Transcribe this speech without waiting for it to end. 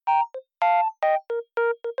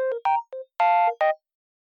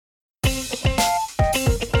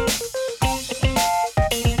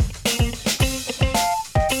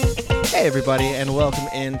everybody, and welcome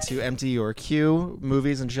into Empty Your Queue,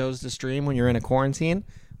 movies and shows to stream when you're in a quarantine.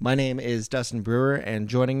 My name is Dustin Brewer, and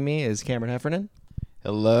joining me is Cameron Heffernan.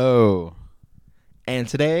 Hello. And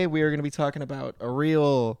today we are going to be talking about a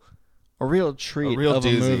real treat of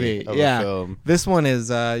a movie. Of a film. This one is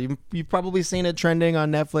you've probably seen it trending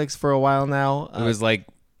on Netflix for a while now. It was like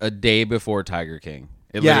a day before Tiger King.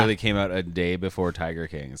 It literally came out a day before Tiger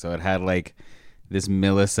King, so it had like this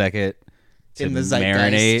millisecond to in the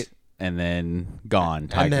marinate, and then gone.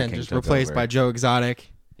 Tiger and then King just took replaced over. by Joe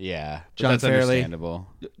Exotic. Yeah, John that's Farley. Understandable.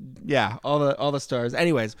 Yeah, all the stars.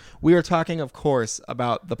 Anyways, we are talking, of course,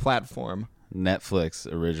 about The Platform.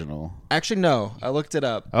 Netflix original. Actually, no. I looked it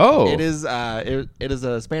up. Oh, it is. It is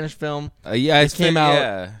a Spanish film. Yeah, it came out.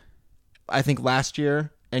 Yeah. I think last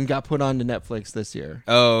year and got put onto Netflix this year.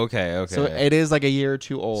 Oh, okay. So it is like a year or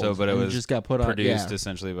two old. So, but it was just got put produced on.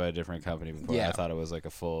 essentially by a different company before. Yeah. I thought it was like a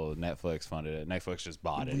full Netflix funded it. Netflix just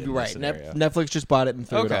bought it. Right. Netflix just bought it and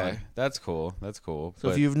threw it on. That's cool. That's cool. So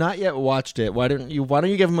if you've not yet watched it, why don't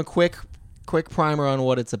you give them a quick primer on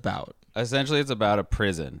what it's about? Essentially, it's about a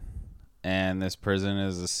prison, and this prison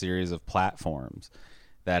is a series of platforms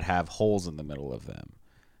that have holes in the middle of them.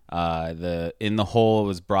 In the hole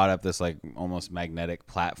was brought up this like almost magnetic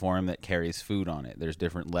platform that carries food on it. There's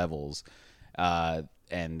different levels, and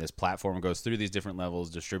this platform goes through these different levels,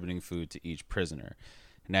 distributing food to each prisoner.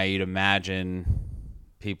 Now you'd imagine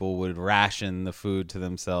people would ration the food to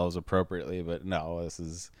themselves appropriately, but no, this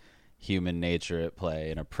is human nature at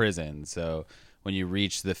play in a prison. So when you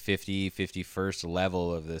reach the 51st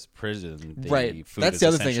level of this prison, right. That's the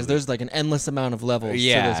other thing is there's like an endless amount of levels to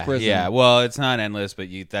this prison. Yeah, well, it's not endless, but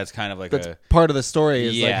that's kind of like that's part of the story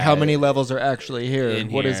is like how many levels are actually here,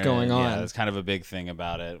 what is going on. Yeah, that's kind of a big thing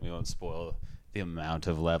about it. We won't spoil the amount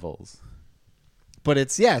of levels. But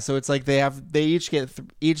it's so it's like they each get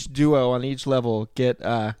each duo on each level get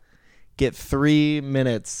 3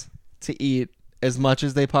 minutes to eat as much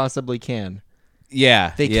as they possibly can.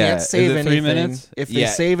 Yeah, they can't save anything. 3 minutes? If they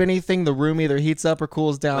save anything, the room either heats up or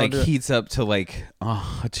cools down. Like heats up to like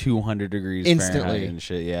 200 degrees instantly Fahrenheit and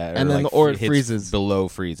shit. Yeah, and then like it freezes below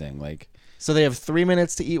freezing. Like so, they have 3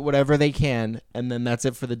 minutes to eat whatever they can, and then that's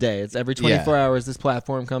it for the day. It's every 24 hours this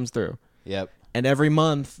platform comes through. Yep. And every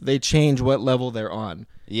month they change what level they're on.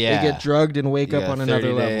 Yeah, they get drugged and wake up on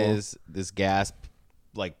another level. This gas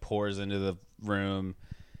like pours into the room,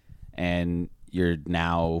 and you're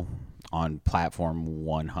now on platform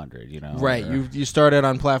 100, right? You started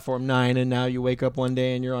on platform 9, and now you wake up one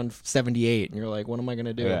day and you're on 78, and you're like, what am I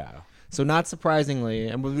gonna do? Yeah. So not surprisingly,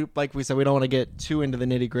 and like we said, we don't want to get too into the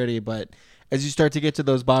nitty gritty, but as you start to get to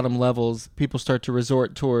those bottom levels, people start to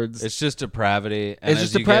resort towards it's just depravity. And it's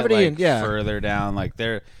just depravity, and further down, like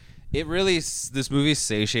this movie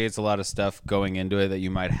satiates a lot of stuff going into it that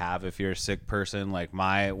you might have if you're a sick person. Like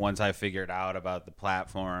once I figured out about the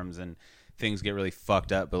platforms and things get really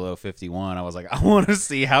fucked up below 51, I was like, I want to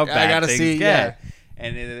see how bad things get. Yeah.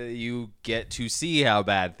 And you get to see how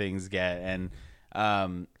bad things get. And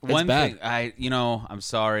one thing I'm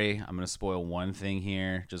sorry, I'm going to spoil one thing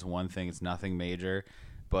here. Just one thing. It's nothing major.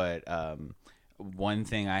 But one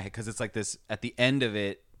thing because it's like this at the end of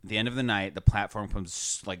the night, the platform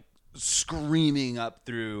comes like screaming up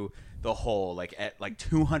through the hole like at like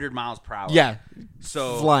 200 miles per hour. Yeah.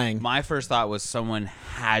 So flying. My first thought was someone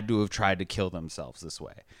had to have tried to kill themselves this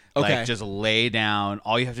way. Okay. Like just lay down.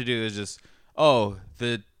 All you have to do is just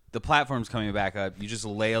the platform's coming back up. You just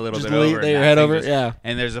lay a little bit over. Lay your head over. Yeah.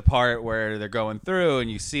 And there's a part where they're going through and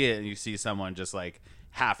you see it and you see someone just like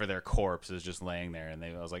half of their corpse is just laying there. And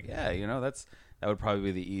I was like, that would probably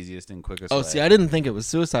be the easiest and quickest way. See, I didn't think it was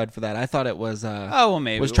suicide for that. I thought it was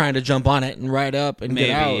maybe was trying to jump on it and ride up and get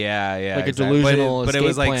out. Yeah, like exactly. A delusional but it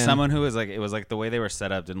was like plan. someone who was like, it was like the way they were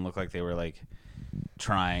set up didn't look like they were like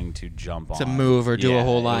trying to jump to move or do a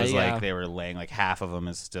whole lot. It was like they were laying like half of them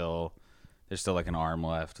is still there's still like an arm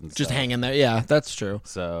left and just stuff. hanging there. Yeah, that's true.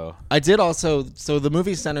 So I did also. So the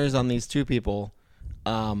movie centers on these two people.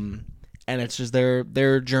 And it's just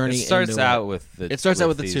their journey. It starts out with the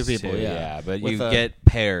two people, yeah. But you get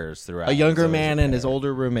pairs throughout. A younger man and his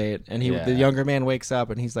older roommate, and the younger man wakes up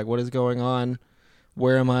and he's like, "What is going on?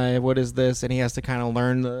 Where am I? What is this?" And he has to kind of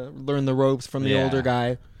learn the ropes from the older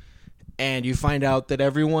guy. And you find out that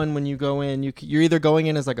everyone, when you go in, you're either going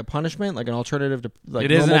in as like a punishment, like an alternative to like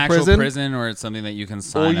it is normal an actual prison, or it's something that you can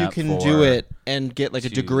sign up for. Or you can do it and get like a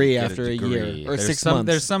degree after a year or 6 months.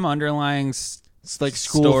 There's some underlying it's like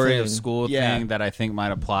school story thing. Of school thing that I think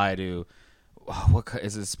might apply to what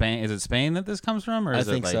is it Spain? Is it Spain that this comes from, or is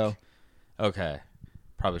I think so. Okay,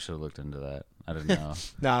 probably should have looked into that. I don't know.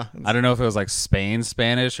 Nah, I don't know if it was like Spain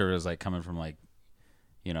Spanish or it was like coming from like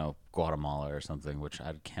Guatemala or something, which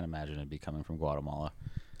I can't imagine it'd be coming from Guatemala.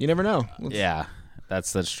 You never know. Yeah,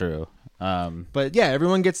 that's true. But yeah,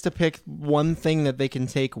 everyone gets to pick one thing that they can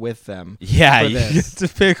take with them. Yeah, you get to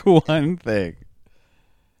pick one thing.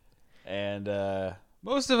 And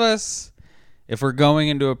most of us, if we're going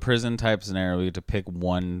into a prison type scenario, we get to pick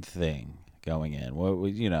one thing going in.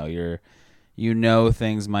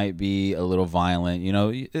 Things might be a little violent.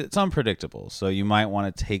 It's unpredictable. So you might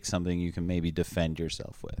want to take something you can maybe defend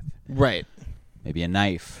yourself with. Right. Maybe a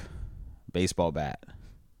knife, baseball bat,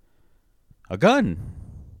 a gun,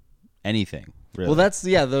 anything. Really. Well, that's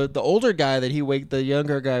the older guy that the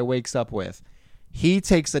younger guy wakes up with. He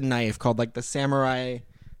takes a knife called like the Samurai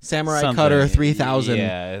Cutter 3000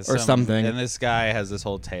 or something. And this guy has this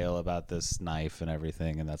whole tale about this knife and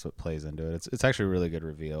everything, and that's what plays into it. It's actually a really good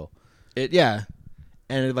reveal. And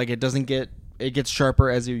it gets sharper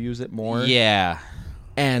as you use it more. Yeah.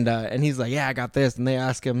 And he's like, yeah, I got this. And he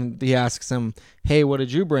asks him, hey, what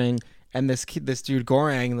did you bring? And this dude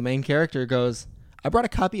Gorang, the main character, goes, I brought a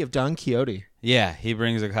copy of Don Quixote. Yeah, he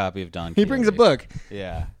brings a copy of Don Quixote. He brings a book.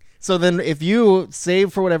 Yeah. So then if you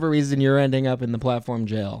save for whatever reason you're ending up in the platform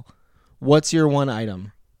jail, what's your one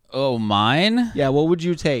item? Oh, mine? Yeah, what would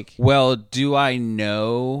you take? Well, do I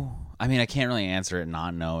know? I mean, I can't really answer it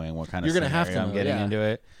not knowing what kind of scenario I'm getting into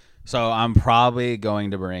it. So I'm probably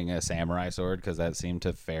going to bring a samurai sword because that seemed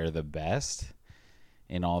to fare the best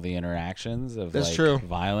in all the interactions of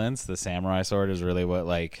violence. The samurai sword is really what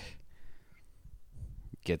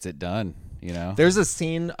gets it done. There's a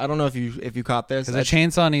scene. I don't know if you caught this. Because a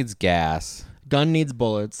chainsaw needs gas. Gun needs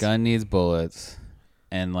bullets.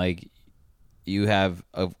 And you have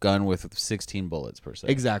a gun with 16 bullets per se.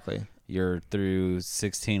 Exactly. You're through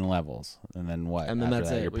 16 levels, and then what? And then after that's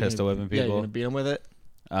that, it. You're pistol whipping people. Yeah, you're gonna beat them with it.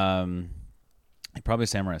 Probably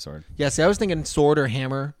samurai sword. Yeah. See, I was thinking sword or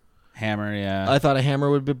hammer. Hammer, yeah. I thought a hammer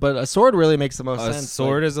would be, but a sword really makes the most sense. A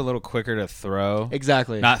sword is a little quicker to throw.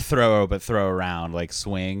 Exactly. Not throw, but throw around, like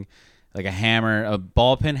swing. Like a hammer, a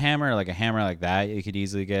ball peen hammer, like a hammer like that, you could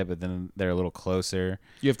easily get, but then they're a little closer.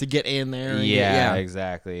 You have to get in there. Yeah,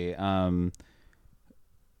 exactly.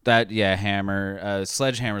 Hammer.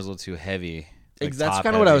 Sledgehammer is a little too heavy. That's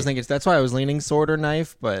kind of what I was thinking. That's why I was leaning sword or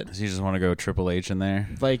knife, but so you just want to go Triple H in there.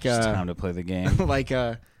 Like it's time to play the game. Like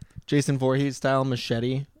Jason Voorhees style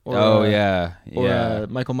machete. Or, Or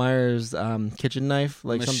Michael Myers kitchen knife.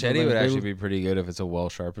 Like machete would actually be pretty good if it's a well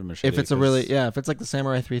sharpened machete. If it's if it's like the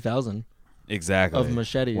Samurai 3000. Exactly. Of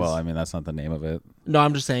machetes. Well, I mean that's not the name of it. No,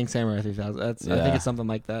 I'm just saying Samurai 3000. I think it's something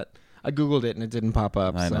like that. I googled it and it didn't pop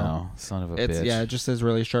up. I know, son of a bitch. Yeah, it just says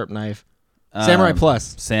really sharp knife. Samurai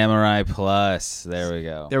Plus. Samurai Plus. There we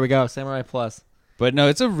go. Samurai Plus. But no,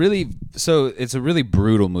 it's a really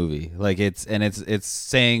brutal movie. Like it's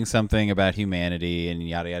saying something about humanity and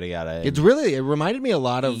yada yada yada. It reminded me a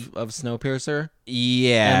lot of Snowpiercer.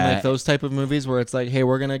 Yeah. And like those type of movies where it's like, hey,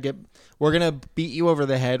 we're gonna beat you over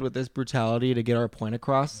the head with this brutality to get our point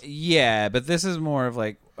across. Yeah, but this is more of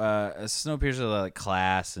like a Snowpiercer, like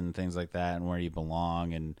class and things like that, and where you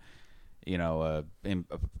belong, and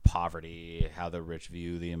poverty, how the rich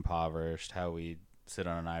view the impoverished, how we sit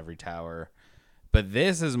on an ivory tower. But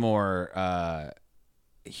this is more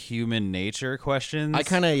human nature questions. I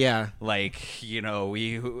kind of,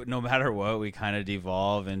 we no matter what, we kind of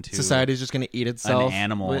devolve into society's just going to eat itself. An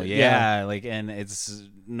animal, and it's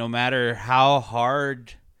no matter how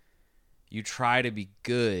hard you try to be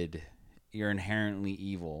good, you're inherently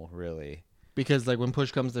evil, really. Because like when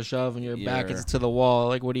push comes to shove and your back is to the wall,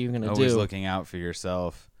 like what are you going to do? Always looking out for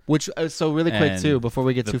yourself. Which so really quick too, before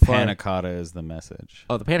we get too far. The panna cotta is the message.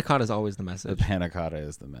 Oh, the panna cotta is always the message. The panna cotta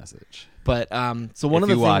is the message. But so one of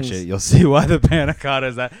the things, if you watch it, you'll see why the panna cotta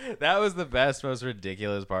is that. That was the best, most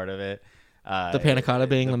ridiculous part of it. The panna cotta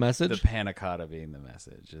being the message. The panna cotta being the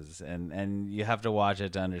message is, and you have to watch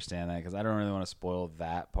it to understand that, because I don't really want to spoil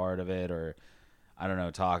that part of it, or I don't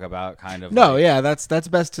know, talk about kind of that's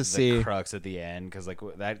best to see the crux at the end, because like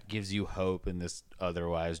that gives you hope in this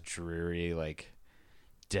otherwise dreary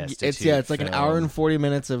destitute it's like an hour and 40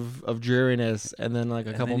 minutes of dreariness, and then like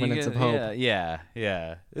a couple minutes of hope.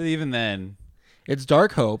 Yeah. Even then, it's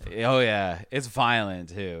dark hope. Oh yeah, it's violent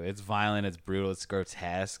too. It's violent. It's brutal. It's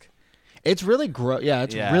grotesque. It's really gross. Yeah,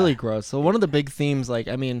 it's really gross. So one of the big themes,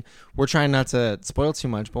 we're trying not to spoil too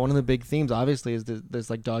much, but one of the big themes, obviously, is this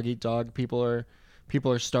like dog eat dog. People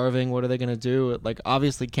are starving. What are they gonna do? Like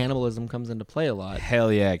obviously, cannibalism comes into play a lot. Hell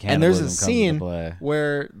yeah, cannibalism. And there's a comes scene into play.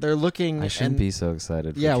 where they're looking. I shouldn't be so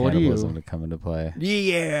excited for cannibalism to come into play.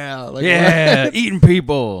 Yeah, eating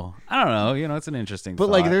people. I don't know. It's an interesting. But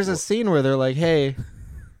thought. There's a scene where they're like, "Hey,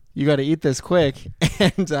 you got to eat this quick,"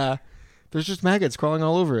 and there's just maggots crawling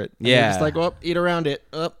all over it. And Yeah. you're just like, oh, eat around it.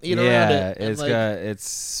 Oh, eat around it. And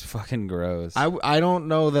it's fucking gross. I don't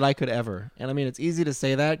know that I could ever. And I mean, it's easy to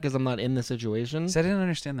say that because I'm not in the situation. So I didn't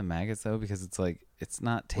understand the maggots though, because it's like it's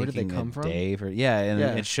not taking Where did they come from? day for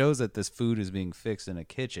it shows that this food is being fixed in a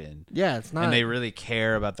kitchen. Yeah, it's not. And they really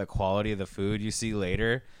care about the quality of the food. You see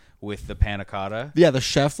later with the panna cotta. Yeah, the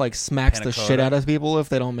chef like smacks the shit out of people if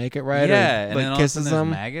they don't make it right. Yeah, or, and like then kisses all of a sudden them.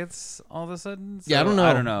 there's maggots all of a sudden. So Yeah, I don't know.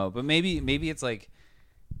 I don't know, but maybe it's like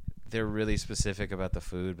they're really specific about the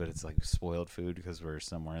food, but it's like spoiled food because we're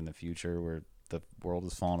somewhere in the future where the world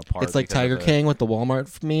is falling apart. It's like Tiger King with the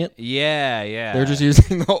Walmart meat. Yeah. They're just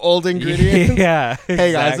using the old ingredients. Yeah.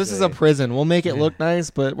 Hey guys, this is a prison. We'll make it look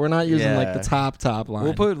nice, but we're not using like the top line.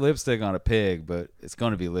 We'll put lipstick on a pig, but it's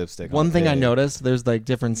going to be lipstick. One on a thing pig. I noticed, there's like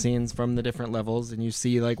different scenes from the different levels, and you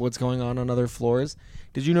see like what's going on other floors.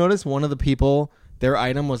 Did you notice one of the people, their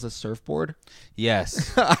item was a surfboard?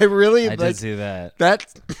 Yes, I did see that.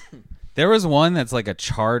 That's There was one that's like a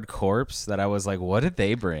charred corpse that I was like, what did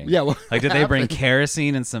they bring? Yeah, what like did they bring happened?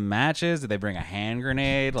 kerosene and some matches? Did they bring a hand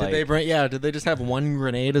grenade? Did they bring? Yeah, did they just have one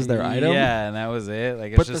grenade as their item? Yeah, and that was it.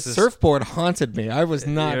 Like, But it's just the surfboard haunted me. I was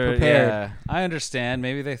not prepared. Yeah, I understand.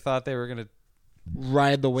 Maybe they thought they were gonna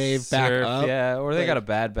Ride the wave back surf, up. yeah, or they Like- got a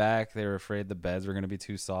bad back. They were afraid the beds were gonna be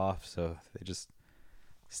too soft, so they just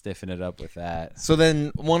stiffen it up with that. So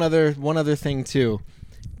then one other thing too.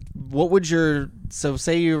 What would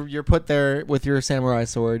say you're put there with your samurai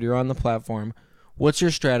sword, you're on the platform. What's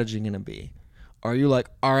your strategy going to be? Are you like,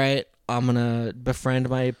 all right, I'm going to befriend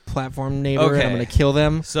my platform neighbor and I'm going to kill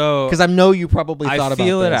them? So Because I know you probably thought about this.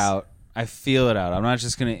 I feel it out. I'm not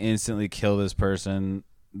just gonna instantly kill this person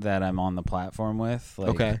that I'm on the platform with. Like,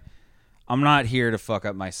 Okay. I'm not here to fuck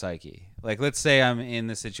up my psyche. Like, let's say I'm in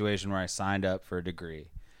the situation where I signed up for a degree.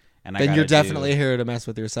 And Then you're definitely here to mess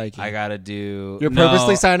with your psyche. I gotta do. You're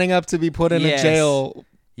purposely signing up to be put in a jail.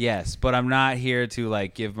 Yes, but I'm not here to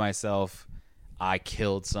like give myself I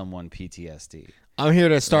killed someone PTSD. I'm here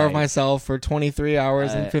to starve Like, myself for 23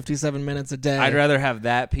 hours and 57 minutes a day. I'd rather have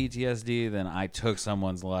that PTSD than I took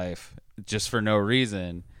someone's life just for no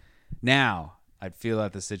reason. Now, I'd feel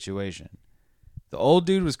out the situation. The old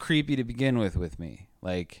dude was creepy to begin with me.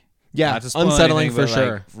 Like, yeah, not to spoil unsettling anything, for but,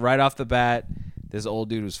 sure. like, right off the bat, this old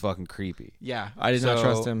dude was fucking creepy. Yeah, I did not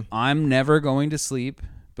trust him. I'm never going to sleep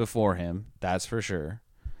before him. That's for sure.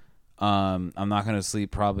 I'm not going to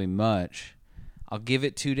sleep probably much. I'll give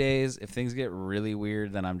it 2 days. If things get really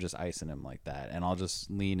weird, then I'm just icing him like that. And I'll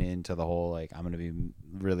just lean into the whole, like, I'm going to be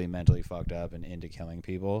really mentally fucked up and into killing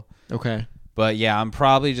people. Okay. But yeah, I'm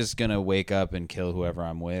probably just going to wake up and kill whoever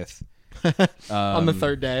I'm with. On the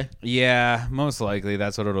third day. Yeah, most likely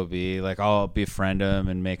that's what it'll be. Like, I'll befriend them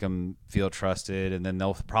and make them feel trusted, and then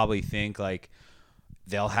they'll probably think like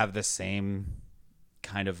they'll have the same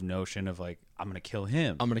kind of notion of like, I'm gonna kill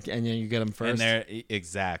him. And then you get him first. And they're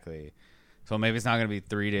exactly. So maybe it's not gonna be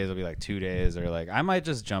 3 days. It'll be like 2 days, or like I might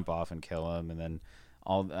just jump off and kill him, and then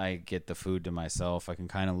I get the food to myself. I can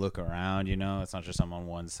kind of look around, you know. It's not just I'm on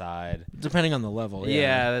one side. Depending on the level.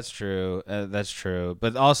 Yeah, that's true. That's true.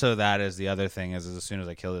 But also that is the other thing is as soon as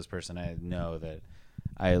I kill this person, I know that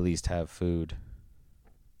I at least have food.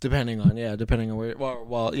 Depending on where.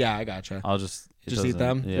 Well, yeah, I gotcha. I'll just eat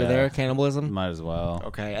them. Yeah, You're there, cannibalism. might as well.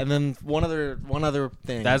 Okay, and then one other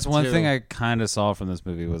thing. That's one too. thing I kind of saw from this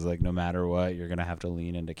movie was like no matter what, you're gonna have to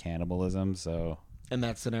lean into cannibalism. So in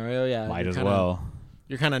that scenario, yeah, might as kinda, well.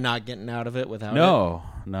 You're kind of not getting out of it without it.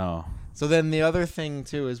 No. So then the other thing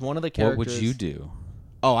too is one of the characters. What would you do?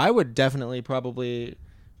 Oh, I would definitely probably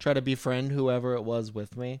try to befriend whoever it was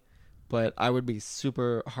with me, but I would be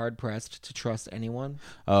super hard pressed to trust anyone.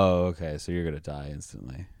 Oh, okay. So you're gonna die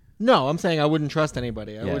instantly. No, I'm saying I wouldn't trust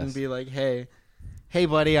anybody. I Yes. wouldn't be like, hey,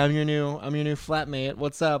 buddy, I'm your new flatmate.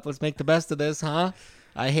 What's up? Let's make the best of this, huh?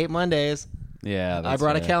 I hate Mondays. Yeah, I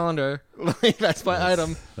brought a calendar. Like that's my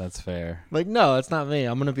item. That's fair. Like no, it's not me.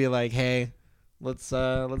 I'm gonna be like, hey, let's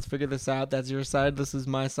figure this out. That's your side. This is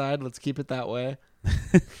my side. Let's keep it that way.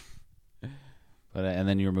 But and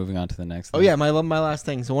then you're moving on to the next. Oh thing. yeah, my last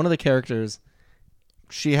thing. So one of the characters,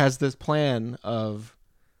 she has this plan of,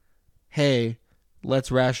 hey,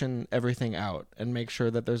 let's ration everything out and make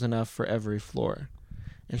sure that there's enough for every floor.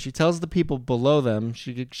 And she tells the people below them,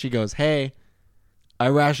 she goes, hey, I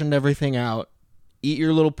rationed everything out. Eat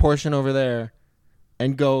your little portion over there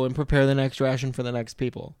and go and prepare the next ration for the next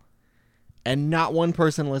people. And not one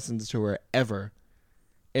person listens to her ever.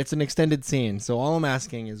 It's an extended scene. So all I'm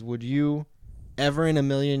asking is, would you ever in a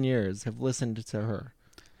million years have listened to her?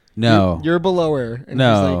 No. You're below her. And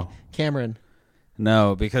No. she's like, Cameron.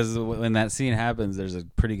 No, because when that scene happens, there's a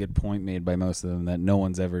pretty good point made by most of them that no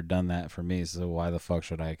one's ever done that for me. So why the fuck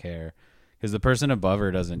should I care? because the person above her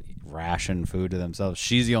doesn't ration food to themselves.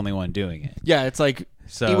 She's the only one doing it. Yeah, it's like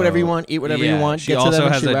So eat whatever you want, eat whatever you want. She Get to also them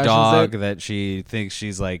and has she a rations dog it. that she thinks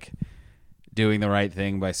she's like doing the right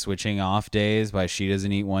thing by switching off days. By she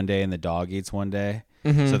doesn't eat one day and the dog eats one day.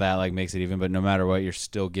 So that like makes it even. But no matter what, you're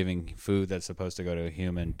still giving food that's supposed to go to a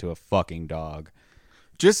human to a fucking dog.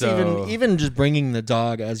 Just even just bringing the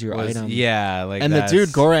dog as your item. Yeah, like and the dude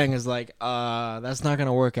Goreng is like, that's not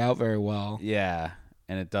gonna work out very well. Yeah,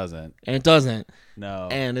 and it doesn't. And it doesn't. No.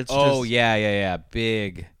 And it's oh just, yeah.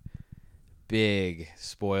 Big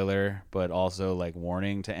spoiler, but also like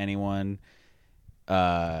warning to anyone.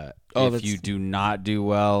 If you do not do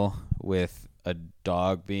well with a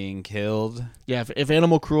dog being killed, yeah. If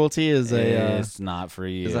animal cruelty is it's not for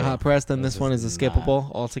you. Is a hot press, then this one is a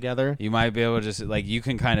skippable altogether. You might be able to just like you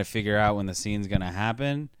can kind of figure out when the scene's gonna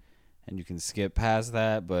happen, and you can skip past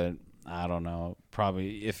that. But I don't know.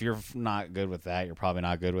 Probably if you're not good with that, you're probably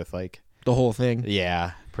not good with like the whole thing.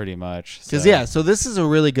 Yeah, pretty much. Because so this is a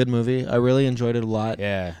really good movie. I really enjoyed it a lot.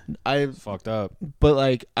 Yeah, I fucked up, but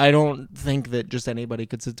like I don't think that just anybody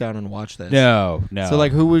could sit down and watch this. No. So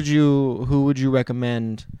like, who would you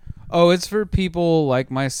recommend? Oh, it's for people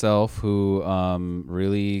like myself who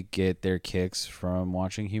really get their kicks from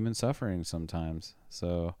watching human suffering sometimes.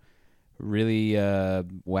 So really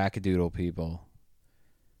wackadoodle people.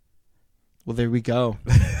 Well, there we go.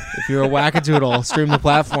 If you're a wackadoodle, stream the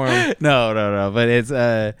platform. No. But it's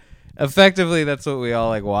effectively that's what we all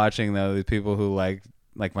like watching though. The people who like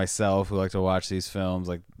myself who like to watch these films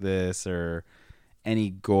like this or any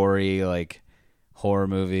gory like horror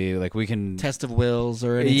movie. Like we can Test of Wills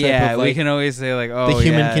or any type of like, we can always say like the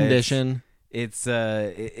human condition. It's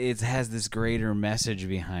it has this greater message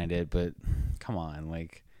behind it, but come on,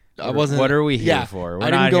 like. What are we here for?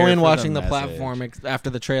 I didn't go in watching the platform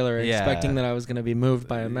after the trailer expecting that I was going to be moved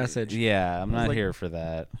by a message. Yeah, I'm not here for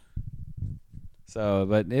that. So,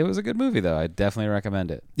 but it was a good movie, though. I definitely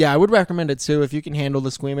recommend it. Yeah, I would recommend it, too, if you can handle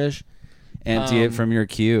the squeamish. Empty it from your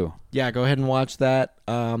queue. Yeah, go ahead and watch that.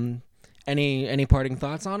 Any parting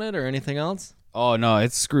thoughts on it or anything else? Oh, no,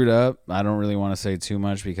 it's screwed up. I don't really want to say too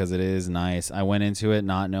much because it is nice. I went into it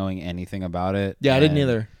not knowing anything about it. Yeah, I didn't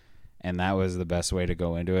either. And that was the best way to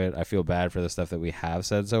go into it. I feel bad for the stuff that we have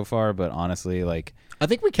said so far, but honestly, like I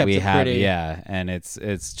think we kept it pretty. Yeah, and it's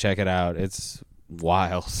check it out. It's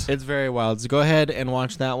wild. It's very wild. So go ahead and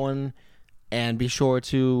watch that one, and be sure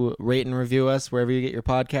to rate and review us wherever you get your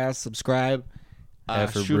podcasts. Subscribe.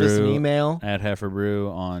 Shoot us an email at Heiferbrew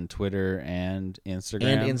on Twitter and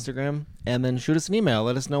Instagram. And then shoot us an email.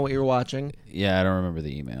 Let us know what you're watching. Yeah, I don't remember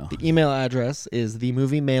the email. The email address is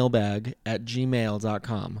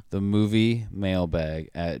themoviemailbag@gmail.com.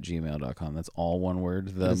 Themoviemailbag@gmail.com. That's all one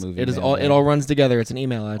word. It all runs together. It's an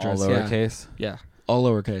email address. All lowercase. Yeah, all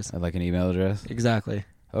lowercase. I like an email address. Exactly.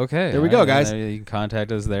 Okay. There we go, guys. You can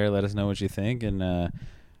contact us there. Let us know what you think and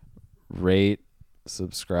rate,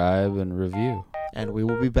 subscribe, and review. And we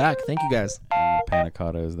will be back. Thank you, guys. And Panna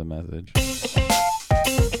Cotta is the message.